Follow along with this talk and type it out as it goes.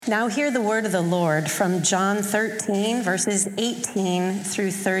Now hear the word of the Lord from John 13, verses 18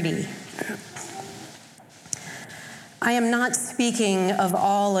 through 30. I am not speaking of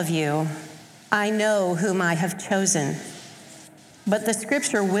all of you. I know whom I have chosen. But the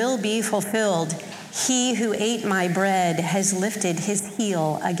scripture will be fulfilled. He who ate my bread has lifted his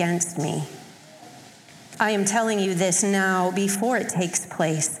heel against me. I am telling you this now before it takes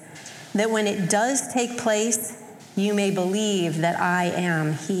place, that when it does take place, you may believe that I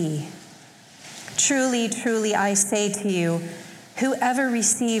am he. Truly, truly, I say to you, whoever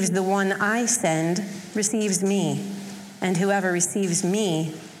receives the one I send receives me, and whoever receives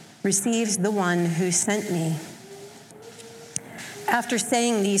me receives the one who sent me. After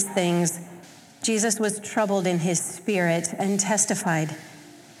saying these things, Jesus was troubled in his spirit and testified,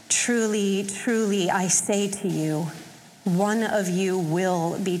 truly, truly, I say to you, one of you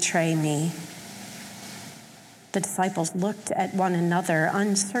will betray me. The disciples looked at one another,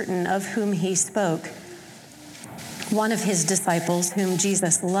 uncertain of whom he spoke. One of his disciples, whom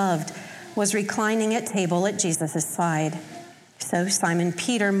Jesus loved, was reclining at table at Jesus' side. So Simon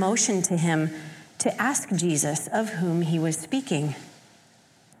Peter motioned to him to ask Jesus of whom he was speaking.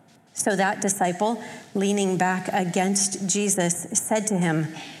 So that disciple, leaning back against Jesus, said to him,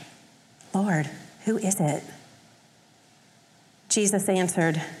 Lord, who is it? Jesus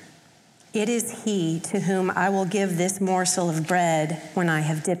answered, it is he to whom I will give this morsel of bread when I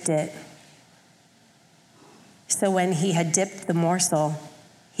have dipped it. So when he had dipped the morsel,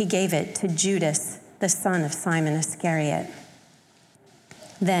 he gave it to Judas, the son of Simon Iscariot.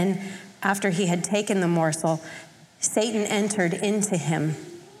 Then, after he had taken the morsel, Satan entered into him.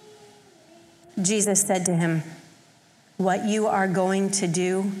 Jesus said to him, what you are going to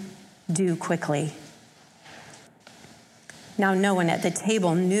do, do quickly. Now no one at the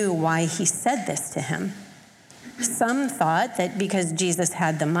table knew why he said this to him. Some thought that because Jesus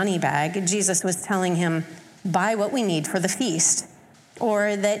had the money bag, Jesus was telling him, buy what we need for the feast,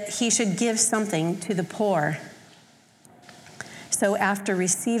 or that he should give something to the poor. So after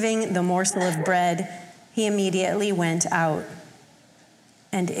receiving the morsel of bread, he immediately went out,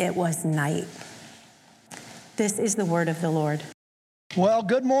 and it was night. This is the word of the Lord. Well,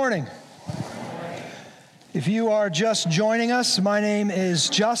 good morning. If you are just joining us, my name is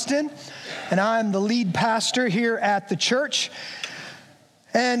Justin, and I'm the lead pastor here at the church.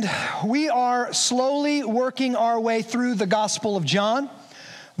 And we are slowly working our way through the Gospel of John,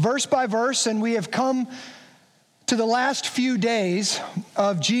 verse by verse, and we have come to the last few days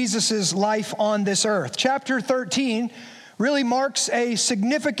of Jesus' life on this earth. Chapter 13 really marks a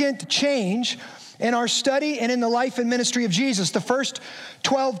significant change in our study and in the life and ministry of Jesus. The first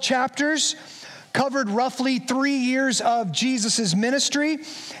 12 chapters covered roughly 3 years of Jesus' ministry,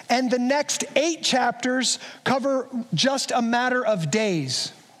 and the next 8 chapters cover just a matter of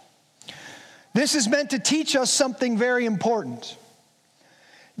days. This is meant to teach us something very important.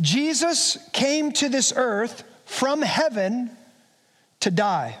 Jesus came to this earth from heaven to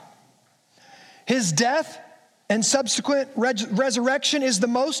die. His death and subsequent resurrection is the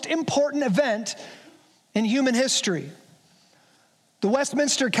most important event in human history. The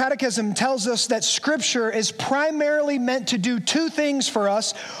Westminster Catechism tells us that Scripture is primarily meant to do 2 things for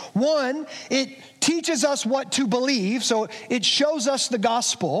us. One, it teaches us what to believe, so it shows us the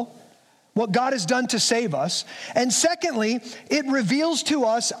gospel, what God has done to save us. And secondly, it reveals to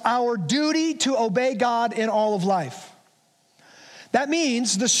us our duty to obey God in all of life. That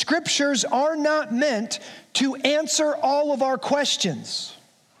means the Scriptures are not meant to answer all of our questions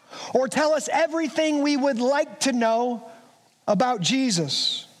or tell us everything we would like to know about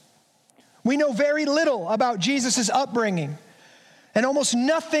Jesus. We know very little about Jesus' upbringing and almost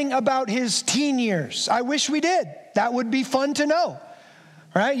nothing about his teen years. I wish we did. That would be fun to know,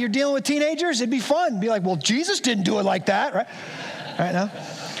 right? You're dealing with teenagers, it'd be fun. Be like, well, Jesus didn't do it like that, right? Right now.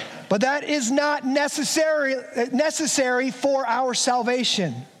 But that is not necessary for our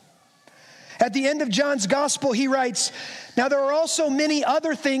salvation. At the end of John's gospel, he writes, now there are also many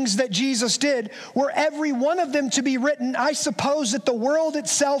other things that Jesus did. Were every one of them to be written, I suppose that the world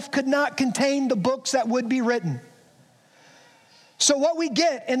itself could not contain the books that would be written. So what we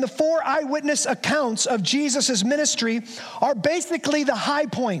get in the 4 eyewitness accounts of Jesus' ministry are basically the high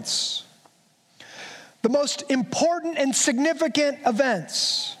points, the most important and significant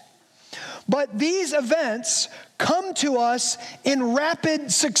events. But these events come to us in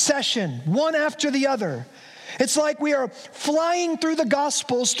rapid succession, one after the other. It's like we are flying through the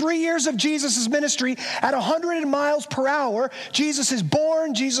Gospels, 3 years of Jesus' ministry at 100 miles per hour. Jesus is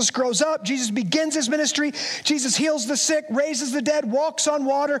born, Jesus grows up, Jesus begins his ministry, Jesus heals the sick, raises the dead, walks on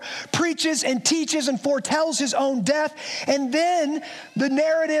water, preaches and teaches and foretells his own death. And then the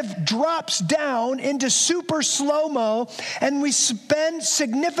narrative drops down into super slow-mo, and we spend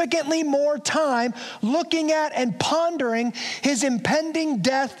significantly more time looking at and pondering his impending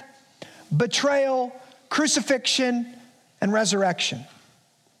death, betrayal, crucifixion, and resurrection.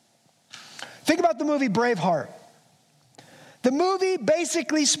 Think about the movie Braveheart. The movie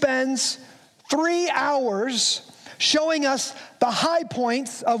basically spends 3 hours showing us the high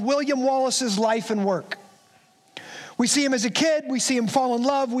points of William Wallace's life and work. We see him as a kid, we see him fall in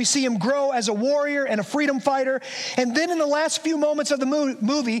love, we see him grow as a warrior and a freedom fighter, and then in the last few moments of the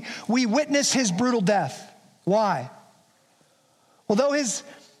movie, we witness his brutal death. Why? Well, though his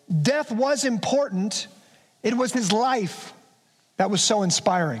death was important, it was his life that was so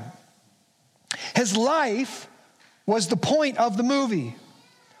inspiring. His life was the point of the movie.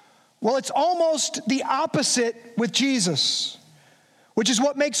 Well, it's almost the opposite with Jesus, which is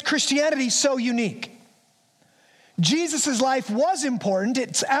what makes Christianity so unique. Jesus' life was important.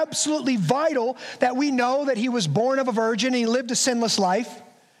 It's absolutely vital that we know that he was born of a virgin and he lived a sinless life.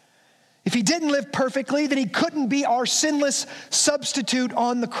 If he didn't live perfectly, then he couldn't be our sinless substitute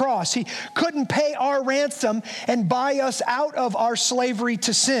on the cross. He couldn't pay our ransom and buy us out of our slavery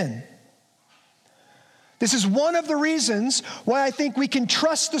to sin. This is one of the reasons why I think we can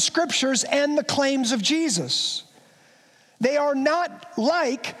trust the scriptures and the claims of Jesus. They are not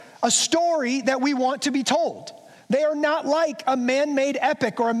like a story that we want to be told. They are not like a man-made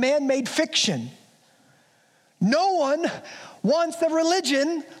epic or a man-made fiction. No one wants a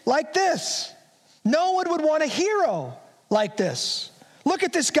religion like this. No one would want a hero like this. Look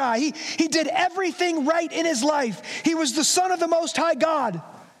at this guy. He did everything right in his life. He was the son of the Most High God.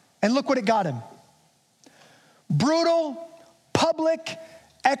 And look what it got him. Brutal, public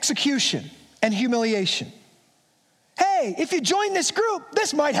execution and humiliation. Hey, if you join this group,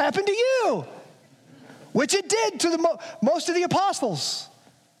 this might happen to you. Which it did to most of the apostles.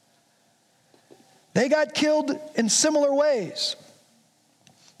 They got killed in similar ways.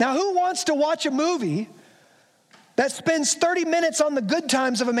 Now, who wants to watch a movie that spends 30 minutes on the good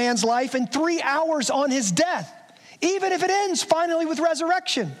times of a man's life and 3 hours on his death, even if it ends finally with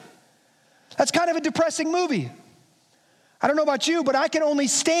resurrection? That's kind of a depressing movie. I don't know about you, but I can only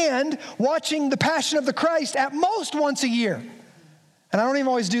stand watching The Passion of the Christ at most once a year. And I don't even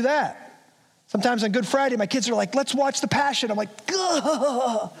always do that. Sometimes on Good Friday, my kids are like, let's watch The Passion. I'm like,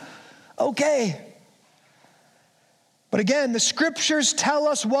 okay. But again, the scriptures tell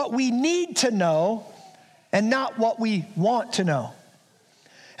us what we need to know and not what we want to know.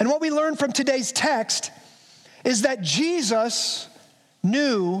 And what we learn from today's text is that Jesus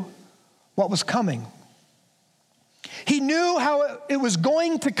knew what was coming. He knew how it was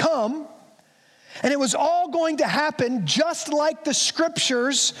going to come, and it was all going to happen just like the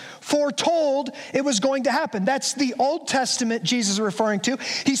scriptures foretold it was going to happen. That's the Old Testament Jesus is referring to.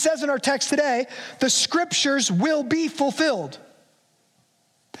 He says in our text today, the scriptures will be fulfilled.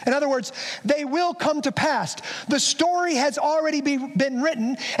 In other words, they will come to pass. The story has already been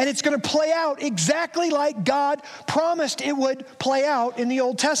written, and it's going to play out exactly like God promised it would play out in the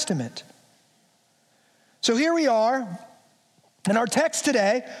Old Testament. So here we are in our text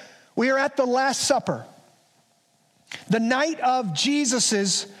today. We are at the Last Supper, the night of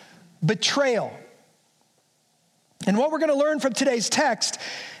Jesus' betrayal. And what we're going to learn from today's text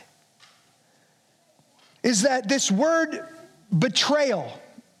is that this word betrayal,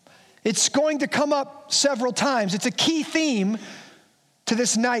 it's going to come up several times. It's a key theme to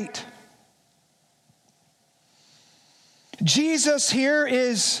this night. Jesus here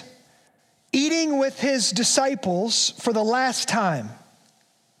is eating with his disciples for the last time.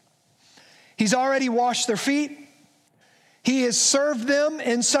 He's already washed their feet. He has served them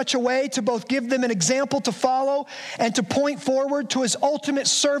in such a way to both give them an example to follow and to point forward to his ultimate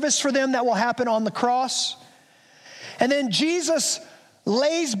service for them that will happen on the cross. And then Jesus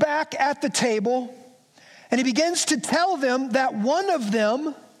lays back at the table and he begins to tell them that one of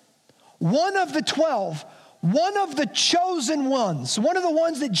them, one of the 12, one of the chosen ones, one of the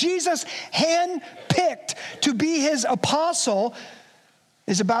ones that Jesus handpicked to be his apostle,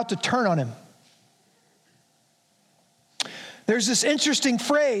 is about to turn on him. There's this interesting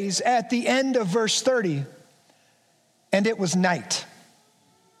phrase at the end of verse 30, and it was night.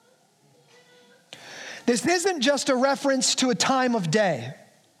 This isn't just a reference to a time of day.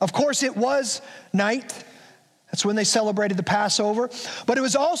 Of course, it was night. That's when they celebrated the Passover. But it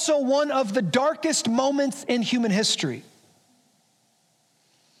was also one of the darkest moments in human history.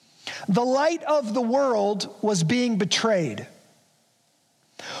 The light of the world was being betrayed.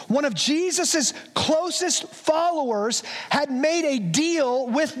 One of Jesus' closest followers had made a deal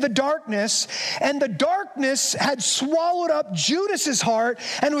with the darkness, and the darkness had swallowed up Judas's heart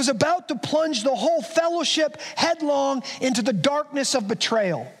and was about to plunge the whole fellowship headlong into the darkness of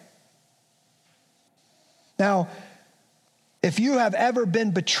betrayal. Now, if you have ever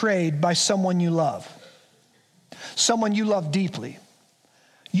been betrayed by someone you love deeply,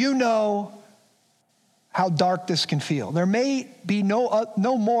 you know how dark this can feel. There may be no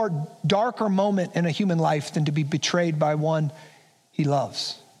more darker moment in a human life than to be betrayed by one he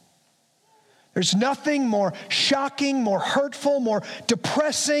loves. There's nothing more shocking, more hurtful, more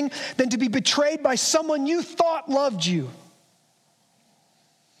depressing than to be betrayed by someone you thought loved you.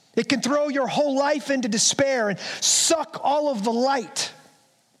 It can throw your whole life into despair and suck all of the light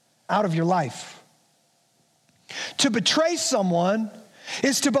out of your life. To betray someone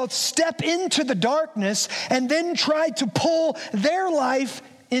is to both step into the darkness and then try to pull their life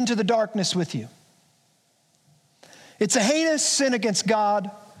into the darkness with you. It's a heinous sin against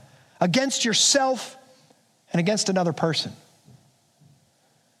God, against yourself, and against another person.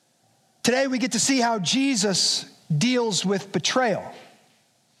 Today we get to see how Jesus deals with betrayal.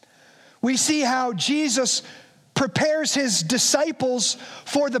 We see how Jesus prepares his disciples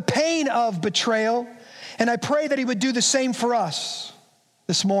for the pain of betrayal, and I pray that he would do the same for us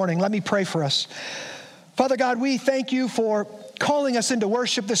this morning. Let me pray for us. Father God, we thank you for calling us into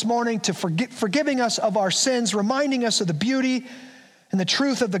worship this morning, to forgiving us of our sins, reminding us of the beauty and the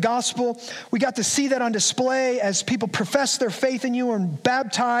truth of the gospel. We got to see that on display as people profess their faith in you and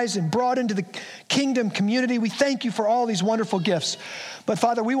baptized and brought into the kingdom community. We thank you for all these wonderful gifts. But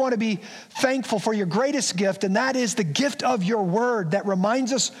Father, we want to be thankful for your greatest gift, and that is the gift of your word that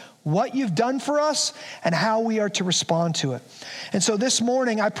reminds us what you've done for us and how we are to respond to it. And so this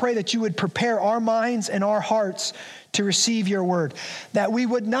morning, I pray that you would prepare our minds and our hearts to receive your word, that we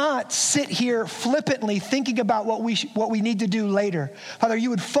would not sit here flippantly thinking about what we need to do later. Father, you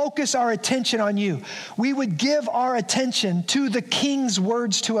would focus our attention on you. We would give our attention to the King's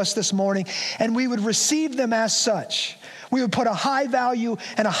words to us this morning, and we would receive them as such. We would put a high value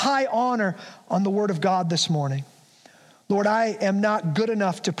and a high honor on the word of God this morning. Lord, I am not good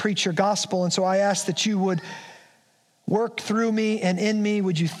enough to preach your gospel, and so I ask that you would work through me and in me.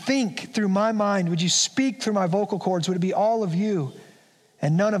 Would you think through my mind? Would you speak through my vocal cords? Would it be all of you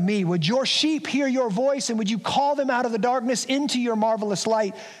and none of me? Would your sheep hear your voice, and would you call them out of the darkness into your marvelous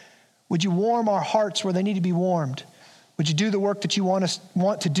light? Would you warm our hearts where they need to be warmed? Would you do the work that you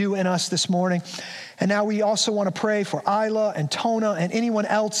want to do in us this morning? And now we also want to pray for Isla and Tona and anyone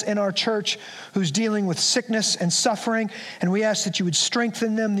else in our church who's dealing with sickness and suffering. And we ask that you would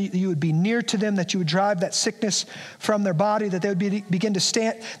strengthen them, that you would be near to them, that you would drive that sickness from their body, that they would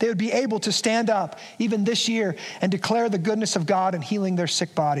they would be able to stand up even this year and declare the goodness of God and healing their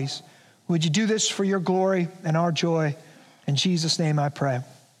sick bodies. Would you do this for your glory and our joy? In Jesus' name I pray.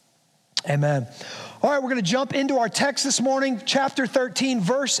 Amen. All right, we're going to jump into our text this morning, chapter 13,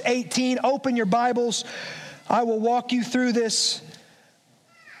 verse 18. Open your Bibles. I will walk you through this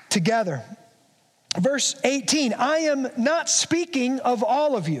together. Verse 18, I am not speaking of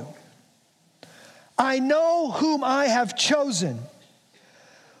all of you. I know whom I have chosen.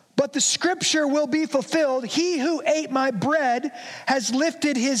 But the scripture will be fulfilled. He who ate my bread has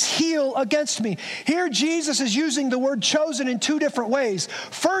lifted his heel against me. Here Jesus is using the word chosen in two different ways.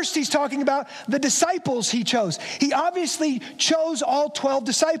 First, he's talking about the disciples he chose. He obviously chose all 12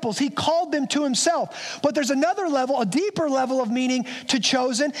 disciples. He called them to himself. But there's another level, a deeper level of meaning to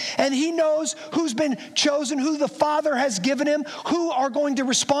chosen. And he knows who's been chosen, who the Father has given him, who are going to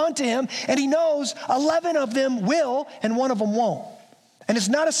respond to him. And he knows 11 of them will and one of them won't. And it's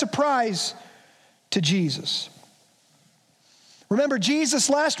not a surprise to Jesus. Remember, Jesus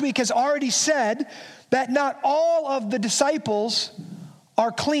last week has already said that not all of the disciples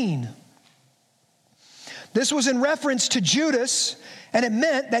are clean. This was in reference to Judas, and it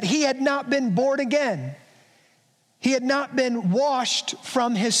meant that he had not been born again. He had not been washed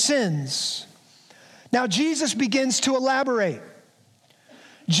from his sins. Now, Jesus begins to elaborate.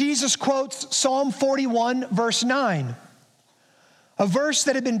 Jesus quotes Psalm 41, verse 9. A verse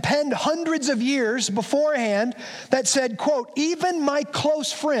that had been penned hundreds of years beforehand that said, quote, even my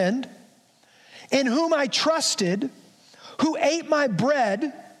close friend in whom I trusted, who ate my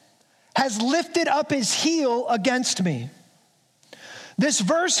bread, has lifted up his heel against me. This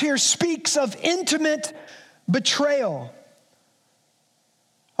verse here speaks of intimate betrayal,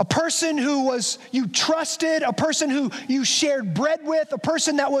 a person who you trusted, a person who you shared bread with, a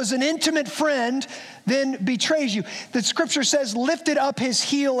person that was an intimate friend, then betrays you. The scripture says, lifted up his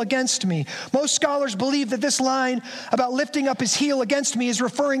heel against me. Most scholars believe that this line about lifting up his heel against me is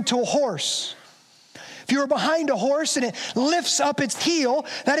referring to a horse. If you're behind a horse and it lifts up its heel,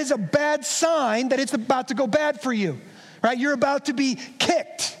 that is a bad sign that it's about to go bad for you, right? You're about to be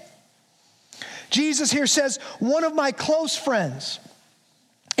kicked. Jesus here says, one of my close friends,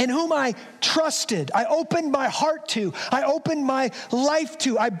 in whom I trusted, I opened my heart to, I opened my life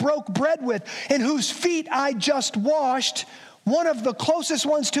to, I broke bread with, and whose feet I just washed, one of the closest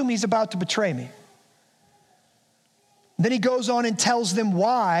ones to me is about to betray me. Then he goes on and tells them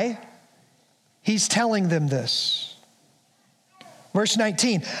why he's telling them this. Verse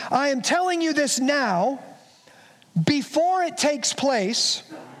 19, I am telling you this now, before it takes place,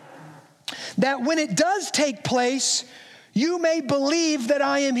 that when it does take place, you may believe that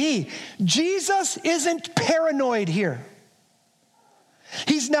I am he. Jesus isn't paranoid here.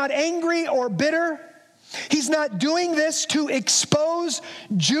 He's not angry or bitter. He's not doing this to expose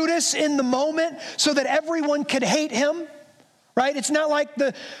Judas in the moment so that everyone could hate him, right? It's not like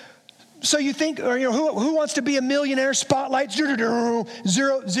so you think, or who wants to be a millionaire spotlight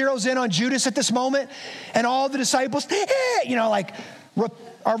zeroes in on Judas at this moment, and all the disciples,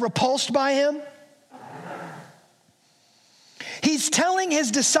 are repulsed by him. He's telling his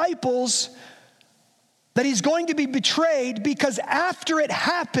disciples that he's going to be betrayed because after it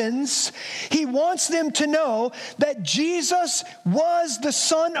happens, he wants them to know that Jesus was the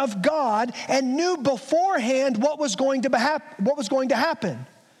Son of God and knew beforehand what was going to happen.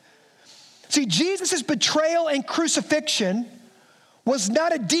 See, Jesus' betrayal and crucifixion was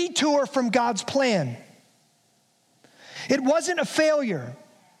not a detour from God's plan. It wasn't a failure.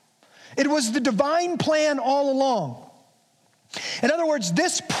 It was the divine plan all along. In other words,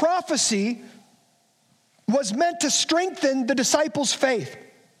 this prophecy was meant to strengthen the disciples' faith.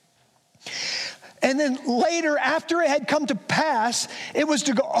 And then later, after it had come to pass, it was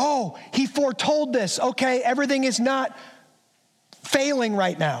to go, oh, he foretold this. Okay, everything is not failing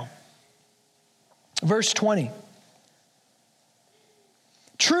right now. Verse 20.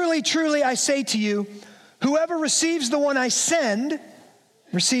 Truly, truly, I say to you, whoever receives the one I send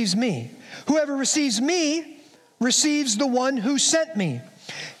receives me. Whoever receives me receives the one who sent me.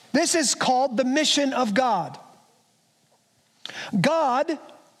 This is called the mission of God. God,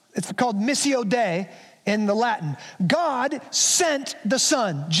 it's called Missio Dei in the Latin. God sent the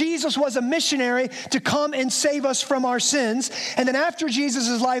Son. Jesus was a missionary to come and save us from our sins. And then after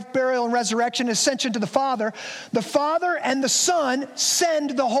Jesus' life, burial, and resurrection, ascension to the Father and the Son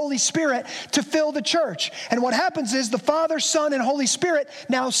send the Holy Spirit to fill the church. And what happens is the Father, Son, and Holy Spirit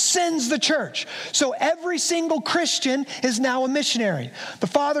now sends the church. So every single Christian is now a missionary. The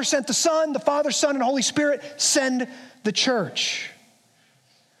Father sent the Son, and Holy Spirit send the church.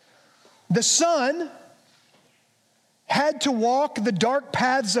 The Son had to walk the dark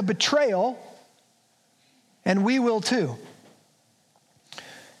paths of betrayal, and we will too.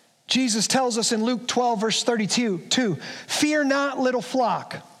 Jesus tells us in Luke 12, verse 32, fear not, little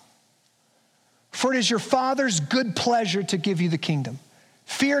flock, for it is your Father's good pleasure to give you the kingdom.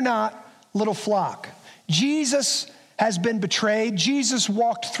 Fear not, little flock. Jesus has been betrayed. Jesus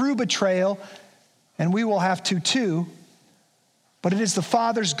walked through betrayal, and we will have to too. But it is the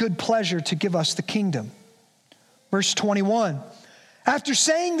Father's good pleasure to give us the kingdom. Verse 21, after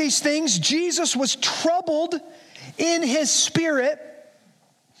saying these things, Jesus was troubled in his spirit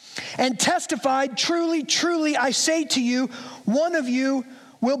and testified, truly, truly, I say to you, one of you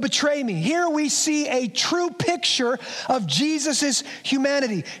will betray me. Here we see a true picture of Jesus'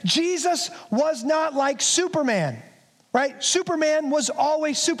 humanity. Jesus was not like Superman, right? Superman was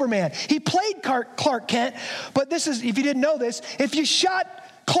always Superman. He played Clark Kent, but this is, if you didn't know this, if you shot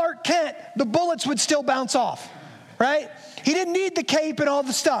Clark Kent, the bullets would still bounce off. Right? He didn't need the cape and all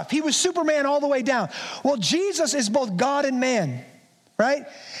the stuff. He was Superman all the way down. Well, Jesus is both God and man, right?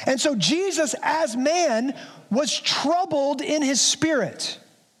 And so Jesus, as man, was troubled in his spirit.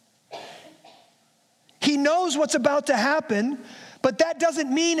 He knows what's about to happen, but that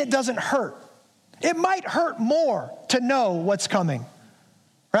doesn't mean it doesn't hurt. It might hurt more to know what's coming,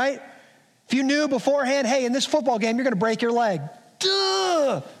 right? If you knew beforehand, hey, in this football game, you're going to break your leg.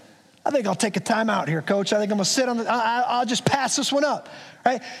 Duh! I think I'll take a timeout here, coach. I think I'm going to sit I'll just pass this one up,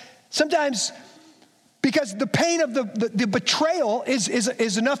 right? Sometimes, because the pain of the betrayal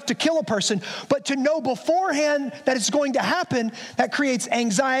is enough to kill a person, but to know beforehand that it's going to happen, that creates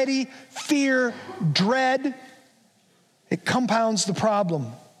anxiety, fear, dread. It compounds the problem.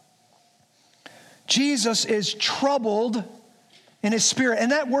 Jesus is troubled in his spirit.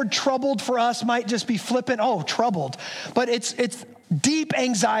 And that word troubled for us might just be flippant. Oh, troubled. But it's deep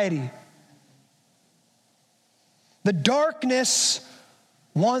anxiety. The darkness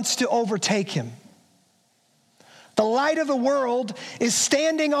wants to overtake him. The light of the world is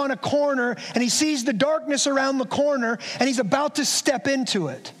standing on a corner, and he sees the darkness around the corner, and he's about to step into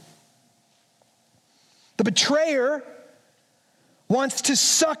it. The betrayer wants to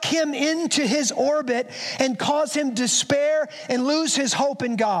suck him into his orbit and cause him despair and lose his hope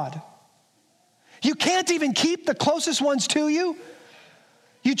in God. You can't even keep the closest ones to you.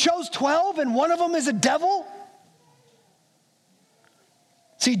 You chose 12 and one of them is a devil.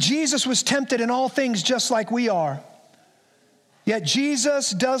 See, Jesus was tempted in all things just like we are. Yet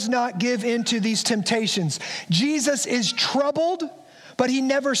Jesus does not give in to these temptations. Jesus is troubled, but he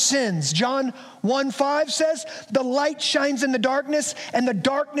never sins. John 1:5 says, the light shines in the darkness, and the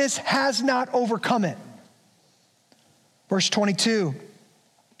darkness has not overcome it. Verse 22,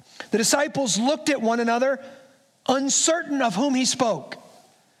 the disciples looked at one another, uncertain of whom he spoke.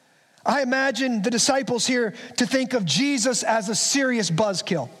 I imagine the disciples here to think of Jesus as a serious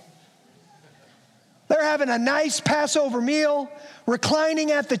buzzkill. They're having a nice Passover meal,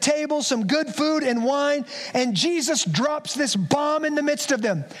 reclining at the table, some good food and wine, and Jesus drops this bomb in the midst of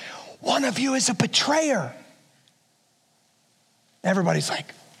them. One of you is a betrayer. Everybody's like,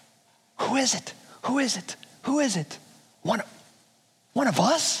 who is it? Who is it? Who is it? One of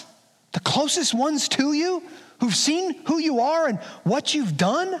us? The closest ones to you who've seen who you are and what you've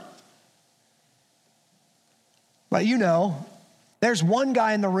done? But you know, there's one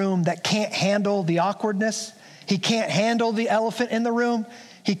guy in the room that can't handle the awkwardness. He can't handle the elephant in the room.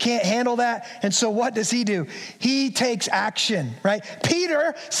 He can't handle that. And so what does he do? He takes action, right?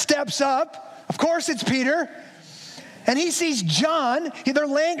 Peter steps up. Of course it's Peter. And he sees John.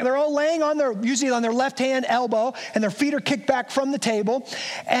 They're all laying usually on their left hand elbow, and their feet are kicked back from the table.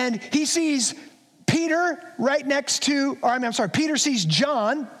 And he sees Peter Peter sees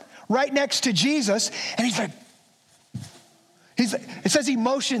John right next to Jesus. And he's like, it says he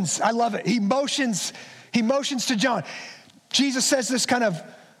motions. I love it. He motions to John. Jesus says this kind of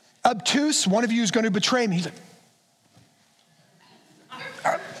obtuse, one of you is going to betray me. He's like,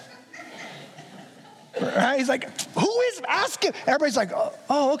 right? He's like, who is asking? Everybody's like,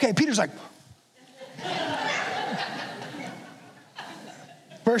 oh, okay. Peter's like,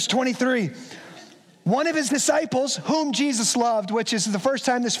 verse 23. One of his disciples, whom Jesus loved, which is the first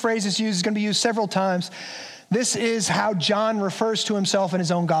time this phrase is used, is going to be used several times. This is how John refers to himself in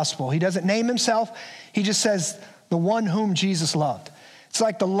his own gospel. He doesn't name himself. He just says, the one whom Jesus loved. It's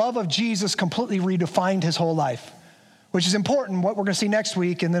like the love of Jesus completely redefined his whole life, which is important, what we're going to see next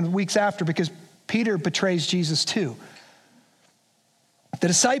week and then the weeks after, because Peter betrays Jesus too. The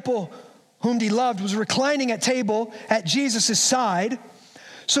disciple whom he loved was reclining at table at Jesus' side.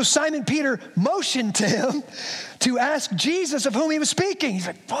 So Simon Peter motioned to him to ask Jesus of whom he was speaking. He's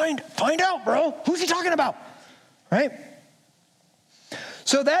like, find out, bro. Who's he talking about? Right?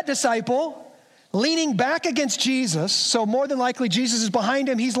 So that disciple, leaning back against Jesus, so more than likely Jesus is behind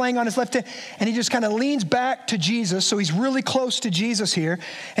him, he's laying on his left hand, and he just kind of leans back to Jesus, so he's really close to Jesus here,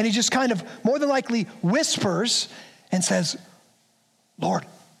 and he just kind of more than likely whispers and says, Lord,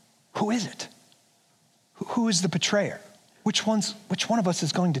 who is it? Who is the betrayer? Which one of us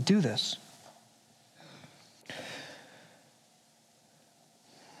is going to do this?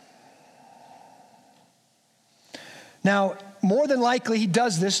 Now, more than likely he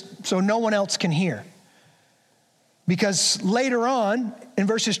does this so no one else can hear. Because later on, in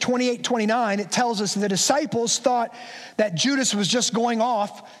verses 28, 29, it tells us the disciples thought that Judas was just going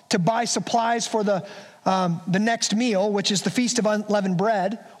off to buy supplies for the next meal, which is the Feast of Unleavened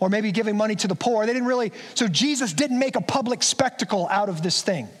Bread, or maybe giving money to the poor. So Jesus didn't make a public spectacle out of this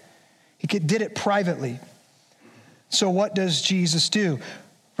thing. He did it privately. So what does Jesus do?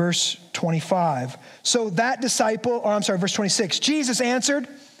 Verse 25. So that verse 26. Jesus answered,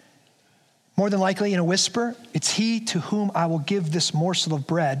 more than likely in a whisper, it's he to whom I will give this morsel of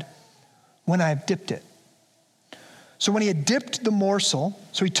bread when I have dipped it. So when he had dipped the morsel,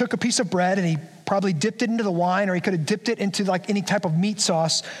 so he took a piece of bread and he probably dipped it into the wine, or he could have dipped it into like any type of meat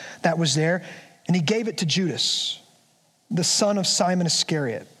sauce that was there, and he gave it to Judas, the son of Simon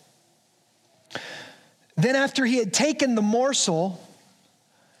Iscariot. Then after he had taken the morsel,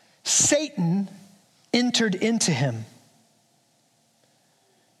 Satan entered into him.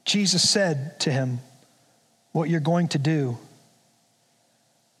 Jesus said to him, what you're going to do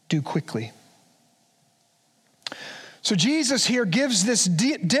quickly. So Jesus here gives this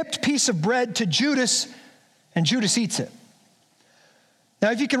dipped piece of bread to Judas, and Judas eats it. Now,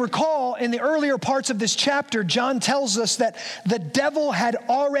 if you can recall, in the earlier parts of this chapter, John tells us that the devil had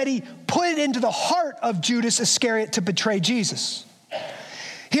already put it into the heart of Judas Iscariot to betray Jesus.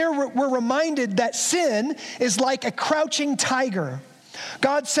 Here we're reminded that sin is like a crouching tiger.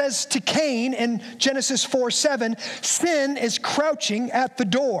 God says to Cain in Genesis 4:7, sin is crouching at the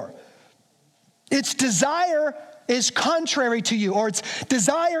door. Its desire is contrary to you, or its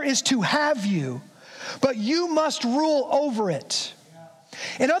desire is to have you, but you must rule over it.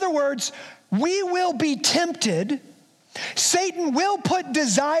 In other words, we will be tempted. Satan will put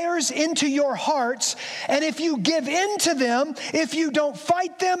desires into your hearts, and if you give in to them, if you don't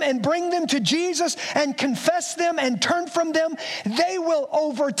fight them and bring them to Jesus and confess them and turn from them, they will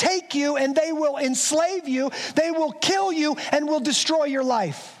overtake you and they will enslave you, they will kill you and will destroy your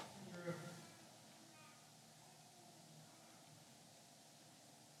life.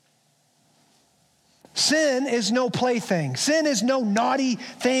 Sin is no plaything. Sin is no naughty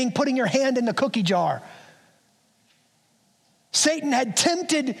thing, putting your hand in the cookie jar. Satan had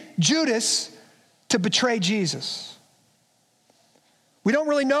tempted Judas to betray Jesus. We don't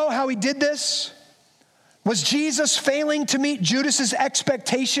really know how he did this. Was Jesus failing to meet Judas's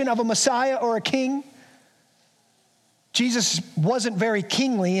expectation of a Messiah or a king? Jesus wasn't very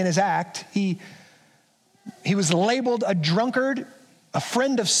kingly in his act. He was labeled a drunkard, a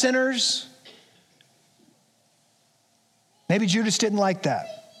friend of sinners. Maybe Judas didn't like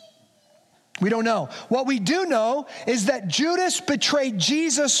that. We don't know. What we do know is that Judas betrayed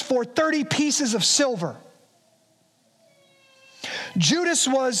Jesus for 30 pieces of silver. Judas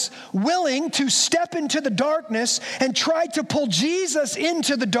was willing to step into the darkness and try to pull Jesus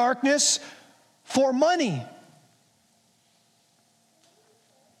into the darkness for money.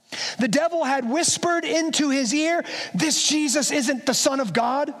 The devil had whispered into his ear, this Jesus isn't the Son of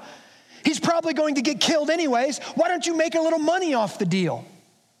God. He's probably going to get killed anyways. Why don't you make a little money off the deal?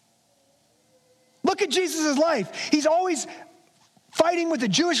 Look at Jesus' life. He's always fighting with the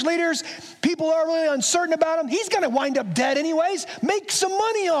Jewish leaders. People are really uncertain about him. He's going to wind up dead anyways. Make some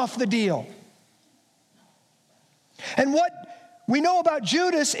money off the deal. And what we know about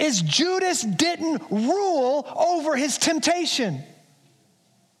Judas is Judas didn't rule over his temptation.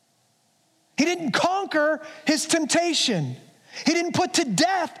 He didn't conquer his temptation. He didn't put to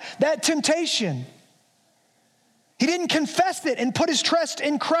death that temptation. He didn't confess it and put his trust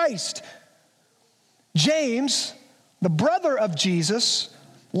in Christ. James, the brother of Jesus,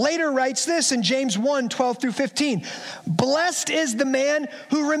 later writes this in James 1:12-15. Blessed is the man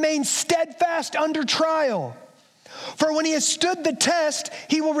who remains steadfast under trial. For when he has stood the test,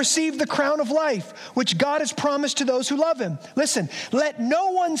 he will receive the crown of life, which God has promised to those who love him. Listen, let no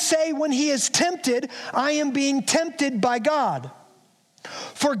one say when he is tempted, I am being tempted by God.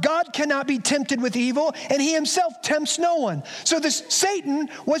 For God cannot be tempted with evil, and he himself tempts no one. So this Satan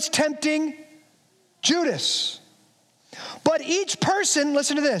was tempting Judas. But each person,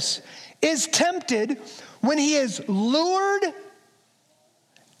 listen to this, is tempted when he is lured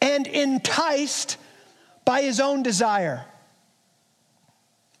and enticed by his own desire.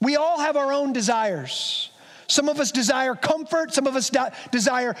 We all have our own desires. Some of us desire comfort. Some of us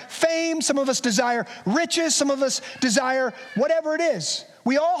desire fame. Some of us desire riches. Some of us desire whatever it is.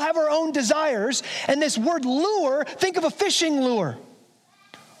 We all have our own desires. And this word lure, think of a fishing lure,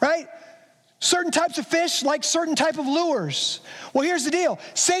 right? Certain types of fish like certain type of lures. Well, here's the deal.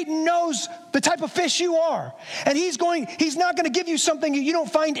 Satan knows the type of fish you are. And he's not going to give you something you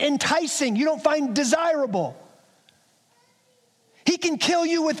don't find enticing, you don't find desirable. He can kill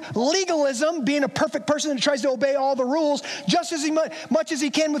you with legalism, being a perfect person that tries to obey all the rules, just as much as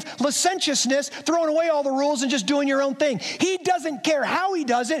he can with licentiousness, throwing away all the rules and just doing your own thing. He doesn't care how he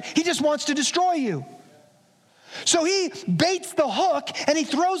does it. He just wants to destroy you. So he baits the hook and he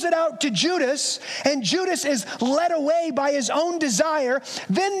throws it out to Judas, and Judas is led away by his own desire.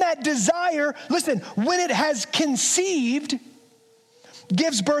 Then that desire, listen, when it has conceived,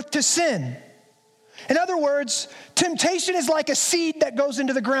 gives birth to sin. In other words, temptation is like a seed that goes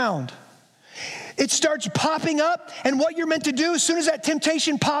into the ground. It starts popping up, and what you're meant to do as soon as that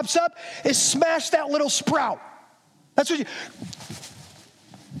temptation pops up is smash that little sprout. That's what you...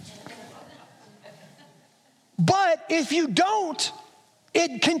 But if you don't,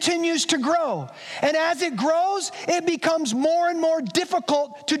 it continues to grow. And as it grows, it becomes more and more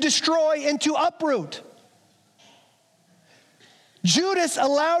difficult to destroy and to uproot. Judas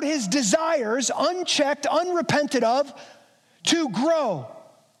allowed his desires, unchecked, unrepented of, to grow.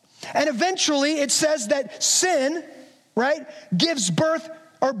 And eventually it says that sin, right, gives birth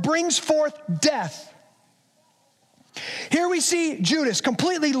or brings forth death. Here we see Judas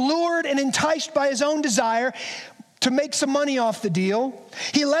completely lured and enticed by his own desire. to make some money off the deal.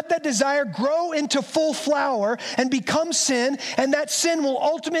 He let that desire grow into full flower and become sin, and that sin will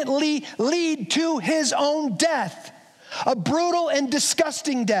ultimately lead to his own death, a brutal and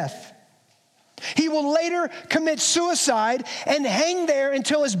disgusting death. He will later commit suicide and hang there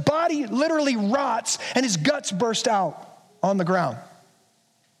until his body literally rots and his guts burst out on the ground.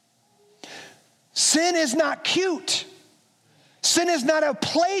 Sin is not cute. Sin is not a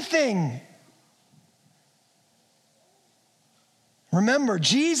plaything. Remember,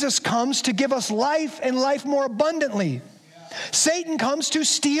 Jesus comes to give us life and life more abundantly. Satan comes to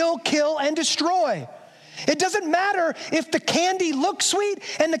steal, kill, and destroy. It doesn't matter if the candy looks sweet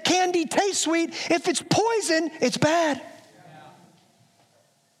and the candy tastes sweet. If it's poison, it's bad.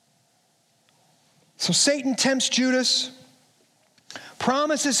 So Satan tempts Judas,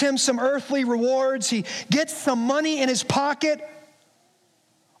 promises him some earthly rewards. He gets some money in his pocket,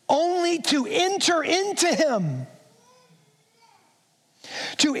 only to enter into him.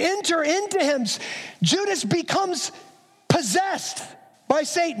 To enter into him, Judas becomes possessed by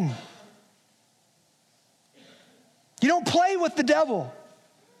Satan. You don't play with the devil.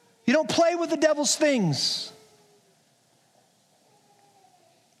 You don't play with the devil's things.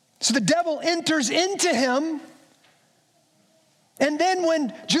 So the devil enters into him. And then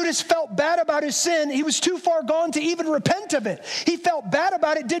when Judas felt bad about his sin, he was too far gone to even repent of it. He felt bad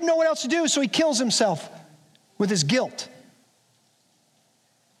about it, didn't know what else to do, so he kills himself with his guilt.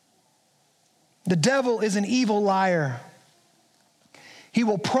 The devil is an evil liar. He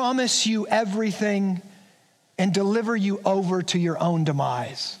will promise you everything and deliver you over to your own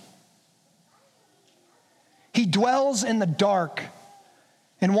demise. He dwells in the dark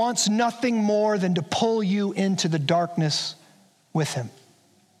and wants nothing more than to pull you into the darkness with him.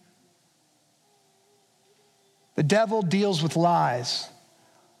 The devil deals with lies.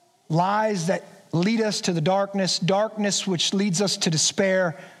 Lies that lead us to the darkness, darkness which leads us to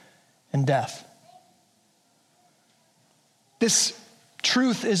despair and death. This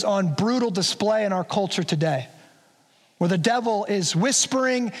truth is on brutal display in our culture today, where the devil is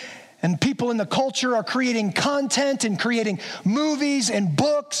whispering and people in the culture are creating content and creating movies and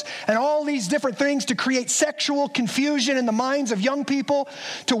books and all these different things to create sexual confusion in the minds of young people,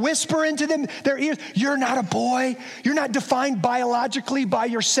 to whisper into them their ears, you're not a boy, you're not defined biologically by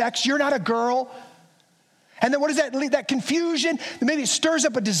your sex, you're not a girl. And then what does that lead? That confusion, maybe it stirs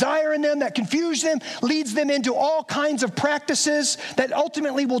up a desire in them. That confusion leads them into all kinds of practices that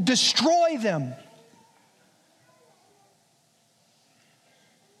ultimately will destroy them.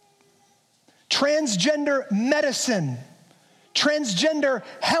 Transgender medicine, transgender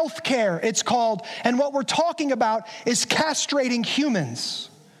healthcare, it's called. And what we're talking about is castrating humans.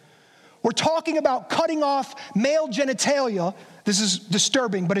 We're talking about cutting off male genitalia. This is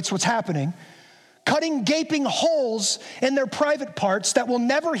disturbing, but it's what's happening. Cutting gaping holes in their private parts that will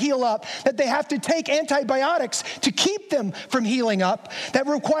never heal up, that they have to take antibiotics to keep them from healing up, that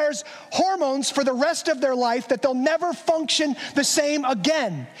requires hormones for the rest of their life, that they'll never function the same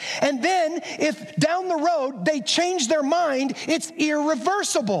again. And then if down the road they change their mind, it's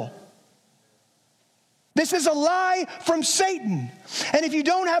irreversible. This is a lie from Satan. And if you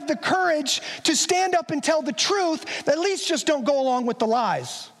don't have the courage to stand up and tell the truth, at least just don't go along with the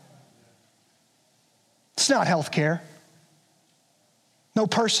lies. It's not health care. No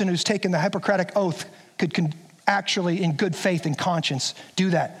person who's taken the Hippocratic Oath could actually, in good faith and conscience, do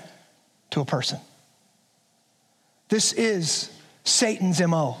that to a person. This is Satan's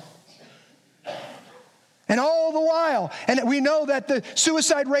MO. And all the while, and we know that the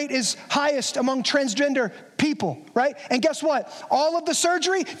suicide rate is highest among transgender people, right? And guess what? All of the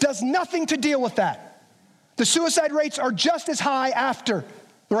surgery does nothing to deal with that. The suicide rates are just as high after.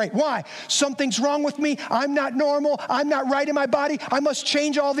 Right, why? Something's wrong with me. I'm not normal. I'm not right in my body. I must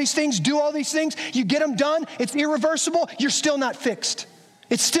change all these things, do all these things. You get them done. It's irreversible. You're still not fixed.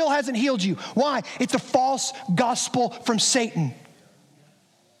 It still hasn't healed you. Why? It's a false gospel from Satan.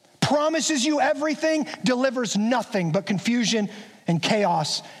 Promises you everything, delivers nothing but confusion and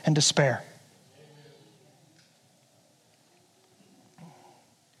chaos and despair.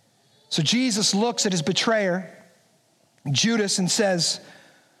 So Jesus looks at his betrayer, Judas, and says,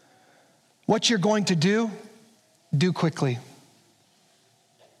 what you're going to do quickly.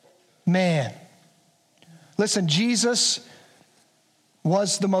 Man. Listen, Jesus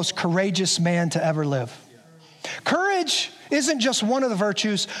was the most courageous man to ever live. Courage isn't just one of the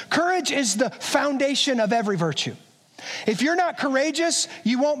virtues. Courage is the foundation of every virtue. If you're not courageous,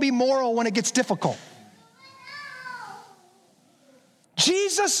 you won't be moral when it gets difficult.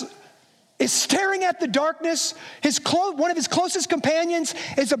 Jesus is staring at the darkness. One of his closest companions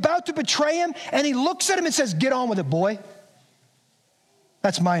is about to betray him, and he looks at him and says, "Get on with it, boy."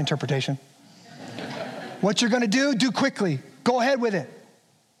 That's my interpretation. What you're going to do quickly. Go ahead with it.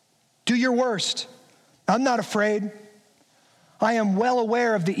 Do your worst. I'm not afraid. I am well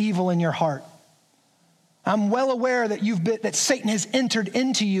aware of the evil in your heart. I'm well aware that Satan has entered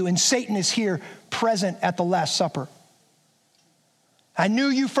into you, and Satan is here present at the Last Supper. I knew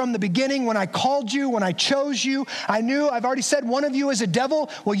you from the beginning when I called you, when I chose you. I've already said one of you is a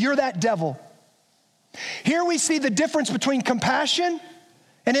devil. Well, you're that devil. Here we see the difference between compassion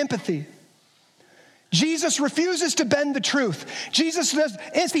and empathy. Jesus refuses to bend the truth. Jesus does.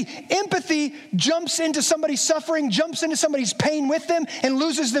 Empathy jumps into somebody's suffering, jumps into somebody's pain with them, and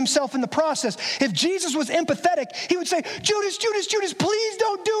loses themselves in the process. If Jesus was empathetic, he would say, "Judas, Judas, Judas, please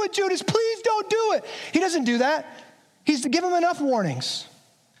don't do it, Judas, please don't do it." He doesn't do that. He's given him enough warnings.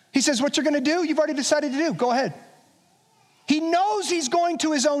 He says, "What you're going to do, you've already decided to do. Go ahead." He knows he's going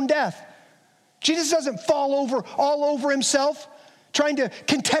to his own death. Jesus doesn't fall all over himself, trying to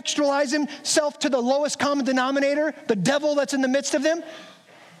contextualize himself to the lowest common denominator, the devil that's in the midst of them.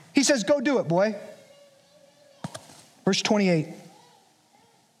 He says, "Go do it, boy." Verse 28.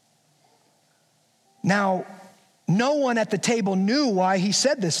 Now, no one at the table knew why he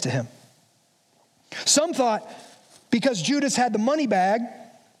said this to him. Some thought because Judas had the money bag.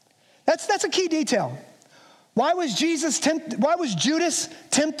 That's a key detail. Why was Judas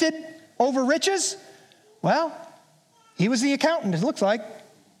tempted over riches? Well, he was the accountant, it looks like.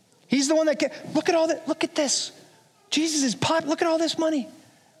 He's the one that look at all that. Look at this. Jesus is look at all this money.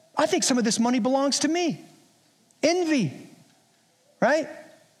 I think some of this money belongs to me. Envy, right?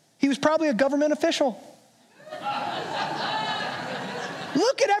 He was probably a government official.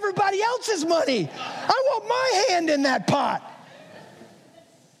 Look at everybody else's money. I want my hand in that pot.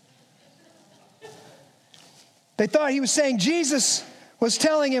 They thought he was saying Jesus was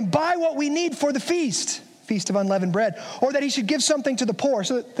telling him, buy what we need for the feast of unleavened bread, or that he should give something to the poor.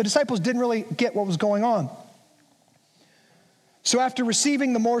 So the disciples didn't really get what was going on. So after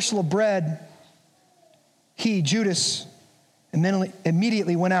receiving the morsel of bread, he, Judas,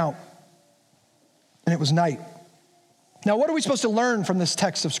 immediately went out, and it was night. Now, what are we supposed to learn from this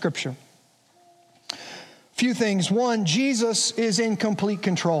text of Scripture? A few things. One, Jesus is in complete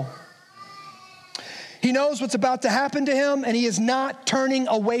control. He knows what's about to happen to him, and he is not turning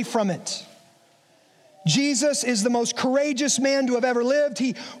away from it. Jesus is the most courageous man to have ever lived.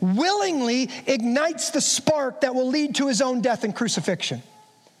 He willingly ignites the spark that will lead to his own death and crucifixion.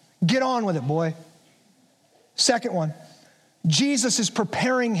 Get on with it, boy. Second one, Jesus is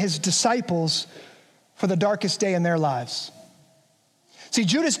preparing his disciples for the darkest day in their lives. See,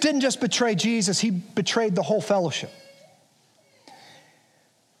 Judas didn't just betray Jesus, he betrayed the whole fellowship.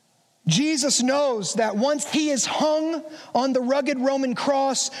 Jesus knows that once he is hung on the rugged Roman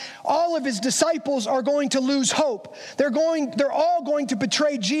cross, all of his disciples are going to lose hope. They're all going to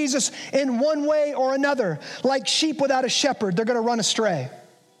betray Jesus in one way or another. Like sheep without a shepherd, they're going to run astray.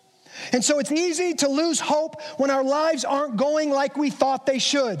 And so it's easy to lose hope when our lives aren't going like we thought they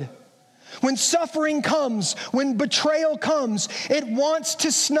should. When suffering comes, when betrayal comes, it wants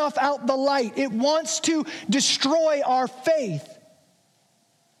to snuff out the light. It wants to destroy our faith.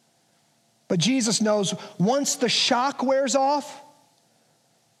 But Jesus knows once the shock wears off,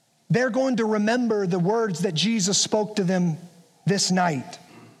 they're going to remember the words that Jesus spoke to them this night.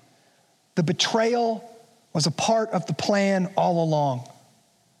 The betrayal was a part of the plan all along.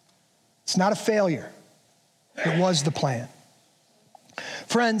 It's not a failure. It was the plan.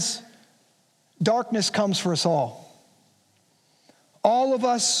 Friends, darkness comes for us all. All of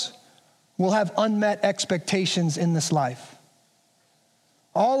us will have unmet expectations in this life.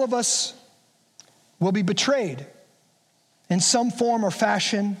 All of us will be betrayed in some form or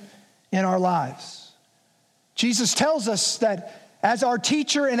fashion in our lives. Jesus tells us that as our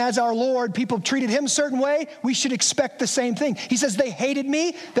teacher and as our Lord, people treated him a certain way, we should expect the same thing. He says, they hated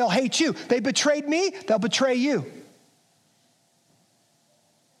me, they'll hate you. They betrayed me, they'll betray you.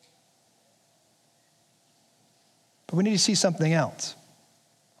 But we need to see something else.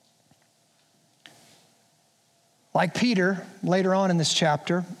 Like Peter, later on in this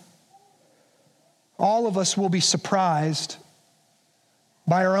chapter, all of us will be surprised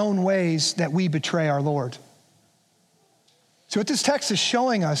by our own ways that we betray our Lord. So what this text is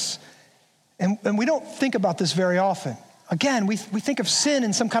showing us, and we don't think about this very often. Again, we think of sin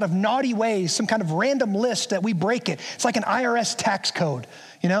in some kind of naughty ways, some kind of random list that we break it. It's like an IRS tax code,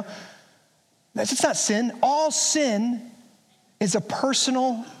 you know? It's not sin. All sin is a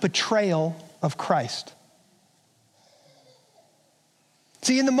personal betrayal of Christ.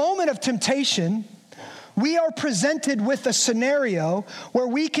 See, in the moment of temptation, we are presented with a scenario where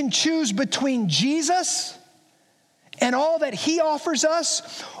we can choose between Jesus and all that he offers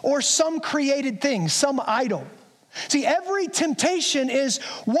us, or some created thing, some idol. See, every temptation is,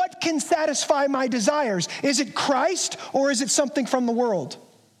 what can satisfy my desires? Is it Christ, or is it something from the world?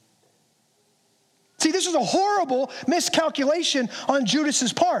 See, this is a horrible miscalculation on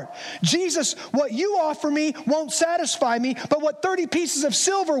Judas's part. Jesus, what you offer me won't satisfy me, but what 30 pieces of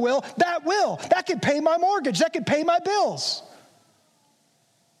silver will. That could pay my mortgage. That could pay my bills.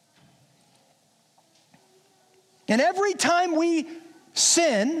 And every time we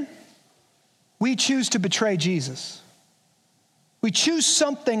sin, we choose to betray Jesus. We choose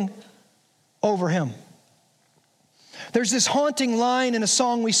something over him. There's this haunting line in a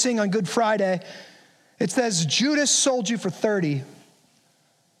song we sing on Good Friday. It says, Judas sold you for 30.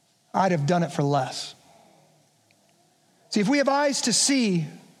 I'd have done it for less. See, if we have eyes to see,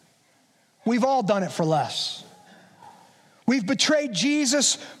 we've all done it for less. We've betrayed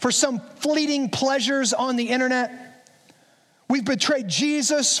Jesus for some fleeting pleasures on the internet. We've betrayed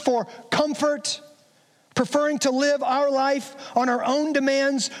Jesus for comfort, preferring to live our life on our own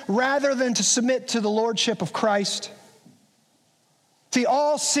demands rather than to submit to the lordship of Christ. See,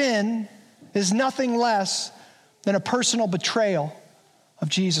 all sin is nothing less than a personal betrayal of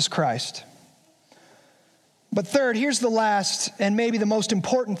Jesus Christ. But third, here's the last and maybe the most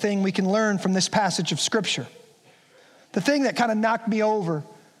important thing we can learn from this passage of Scripture. The thing that kind of knocked me over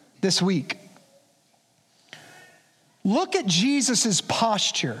this week. Look at Jesus'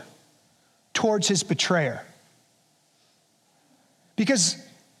 posture towards his betrayer. Because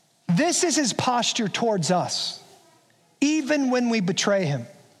this is his posture towards us, even when we betray him.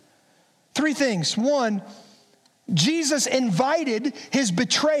 3 things. 1, Jesus invited his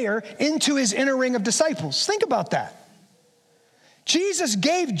betrayer into his inner ring of disciples. Think about that. Jesus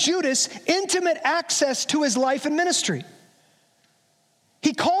gave Judas intimate access to his life and ministry.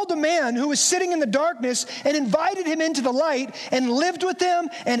 He called a man who was sitting in the darkness and invited him into the light and lived with him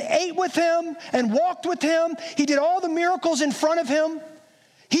and ate with him and walked with him. He did all the miracles in front of him.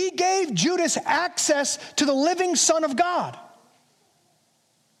 He gave Judas access to the living Son of God.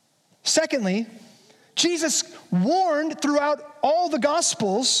 Secondly, Jesus warned throughout all the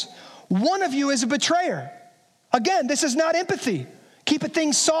Gospels, one of you is a betrayer. Again, this is not empathy. Keeping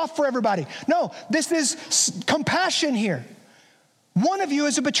things soft for everybody. No, this is compassion here. One of you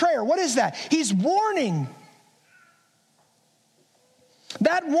is a betrayer. What is that? He's warning.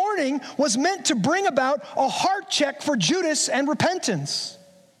 That warning was meant to bring about a heart check for Judas and repentance.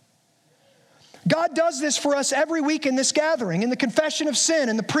 God does this for us every week in this gathering, in the confession of sin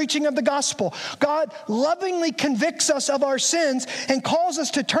and the preaching of the gospel. God lovingly convicts us of our sins and calls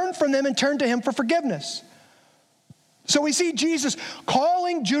us to turn from them and turn to him for forgiveness. So we see Jesus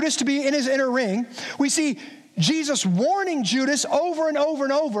calling Judas to be in his inner ring. We see Jesus warning Judas over and over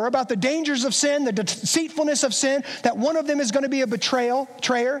and over about the dangers of sin, the deceitfulness of sin, that one of them is going to be a betrayer.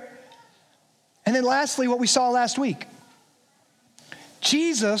 And then lastly, what we saw last week.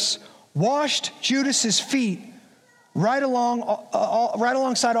 Jesus washed Judas's feet right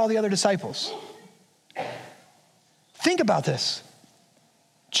alongside all the other disciples. Think about this.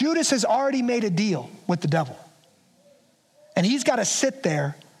 Judas has already made a deal with the devil. And he's got to sit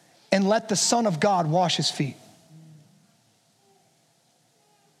there and let the Son of God wash his feet.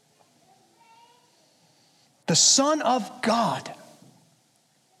 The Son of God,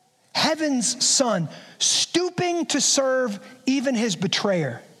 heaven's Son, stooping to serve even his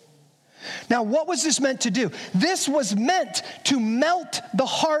betrayer. Now, what was this meant to do? This was meant to melt the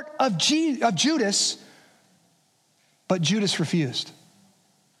heart of Judas, but Judas refused.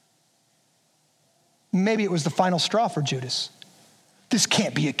 Maybe it was the final straw for Judas. This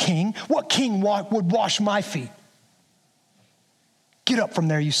can't be a king. What king would wash my feet? Get up from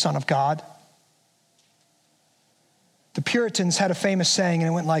there, you son of God. The Puritans had a famous saying,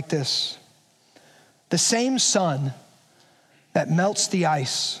 and it went like this. The same sun that melts the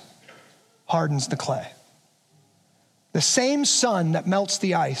ice hardens the clay. The same sun that melts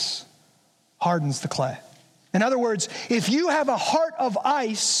the ice hardens the clay. In other words, if you have a heart of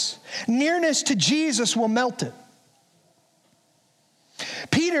ice, nearness to Jesus will melt it.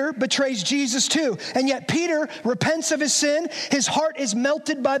 Peter betrays Jesus too, and yet Peter repents of his sin. His heart is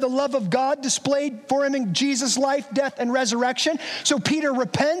melted by the love of God displayed for him in Jesus' life, death, and resurrection. So Peter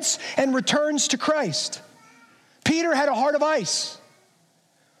repents and returns to Christ. Peter had a heart of ice.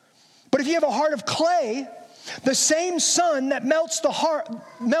 But if you have a heart of clay, the same sun that melts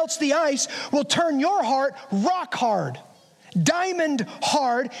the ice will turn your heart rock hard, diamond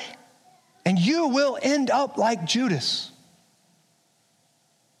hard, and you will end up like Judas.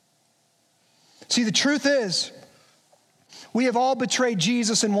 See, the truth is, we have all betrayed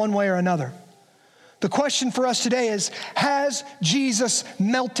Jesus in one way or another. The question for us today is, has Jesus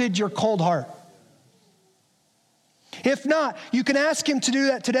melted your cold heart? If not, you can ask him to do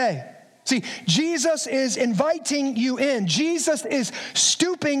that today. See, Jesus is inviting you in. Jesus is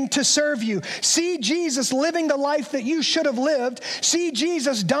stooping to serve you. See Jesus living the life that you should have lived. See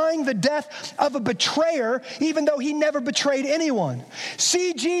Jesus dying the death of a betrayer, even though he never betrayed anyone.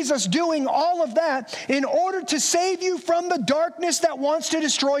 See Jesus doing all of that in order to save you from the darkness that wants to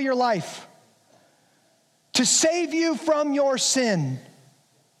destroy your life, to save you from your sin.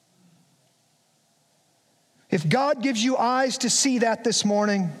 If God gives you eyes to see that this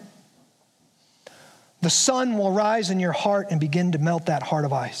morning, the sun will rise in your heart and begin to melt that heart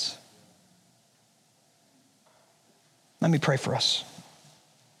of ice. Let me pray for us.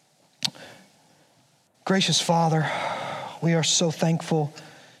 Gracious Father, we are so thankful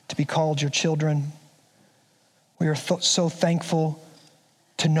to be called your children. We are so thankful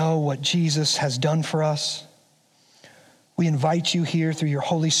to know what Jesus has done for us. We invite you here through your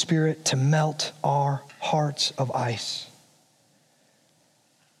Holy Spirit to melt our hearts of ice.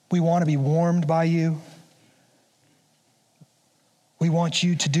 We want to be warmed by you. We want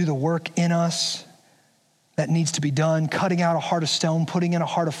you to do the work in us that needs to be done, cutting out a heart of stone, putting in a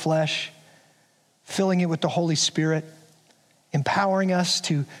heart of flesh, filling it with the Holy Spirit, empowering us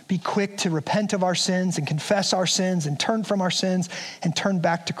to be quick to repent of our sins and confess our sins and turn from our sins and turn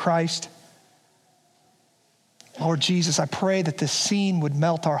back to Christ. Lord Jesus, I pray that this scene would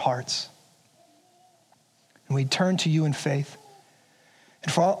melt our hearts and we'd turn to you in faith.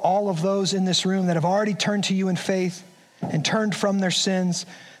 And for all of those in this room that have already turned to you in faith and turned from their sins,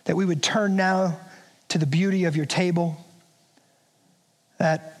 that we would turn now to the beauty of your table,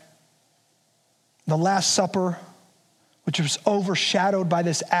 that the Last Supper, which was overshadowed by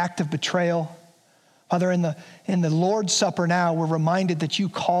this act of betrayal, Father, in the Lord's Supper now, we're reminded that you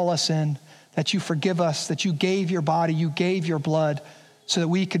call us in, that you forgive us, that you gave your body, you gave your blood so that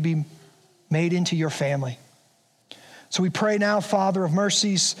we could be made into your family. So we pray now, Father of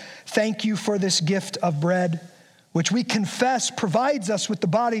mercies, thank you for this gift of bread, which we confess provides us with the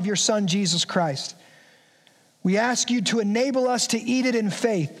body of your Son, Jesus Christ. We ask you to enable us to eat it in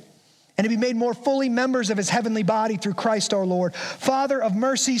faith and to be made more fully members of his heavenly body through Christ our Lord. Father of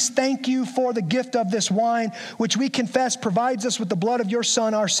mercies, thank you for the gift of this wine, which we confess provides us with the blood of your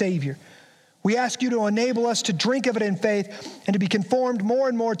Son, our Savior. We ask you to enable us to drink of it in faith and to be conformed more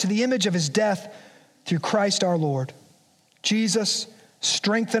and more to the image of his death through Christ our Lord. Jesus,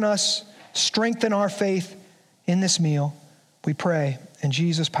 strengthen us, strengthen our faith in this meal, we pray in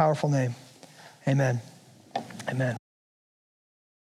Jesus' powerful name. Amen. Amen.